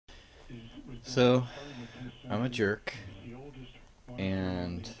So, I'm a jerk,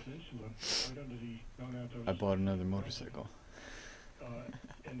 and I bought another motorcycle.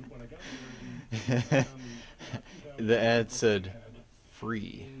 The ad said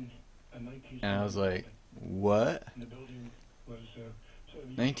free, and I was like, what?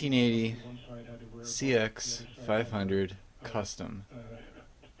 1980 cx500 custom.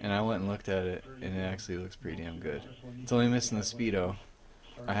 And I went and looked at it, and it actually looks pretty damn good. It's only missing the speedo.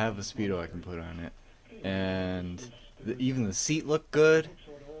 I have a speedo I can put on it, and even the seat looked good.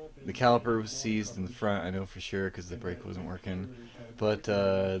 The caliper was seized in the front, I know for sure, because the brake wasn't working. But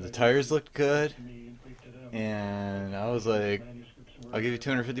the tires looked good, and I was like, I'll give you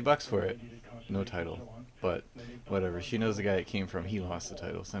 250 bucks for it. No title, but whatever. She knows the guy it came from. He lost the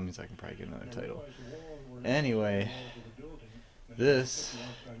title, so that means I can probably get another title. Anyway, this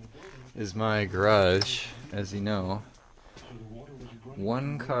is my garage, as you know.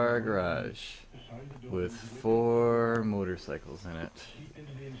 One car garage with 4 motorcycles in it.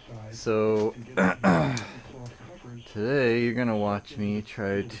 So today you're gonna watch me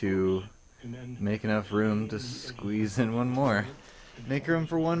try to make enough room to squeeze in one more. Make room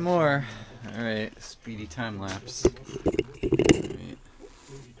for one more. Alright, speedy time lapse. Alright.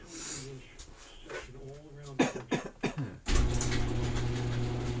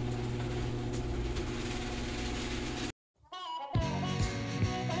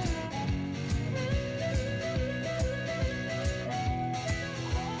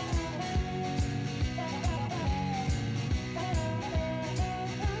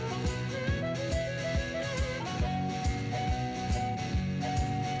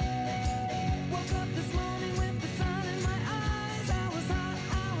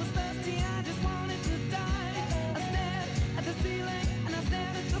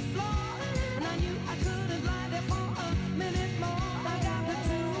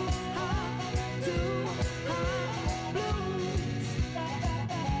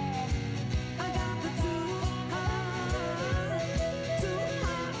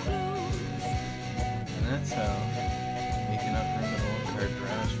 That's how making up room in the old car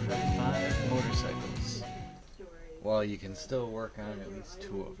garage for 5 motorcycles. Well, you can still work on at least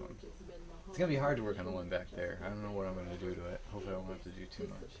 2 of them. It's gonna be hard to work on the one back there. I don't know what I'm gonna do to it. Hopefully I won't have to do too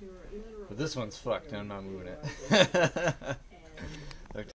much. But this one's fucked and I'm not moving it.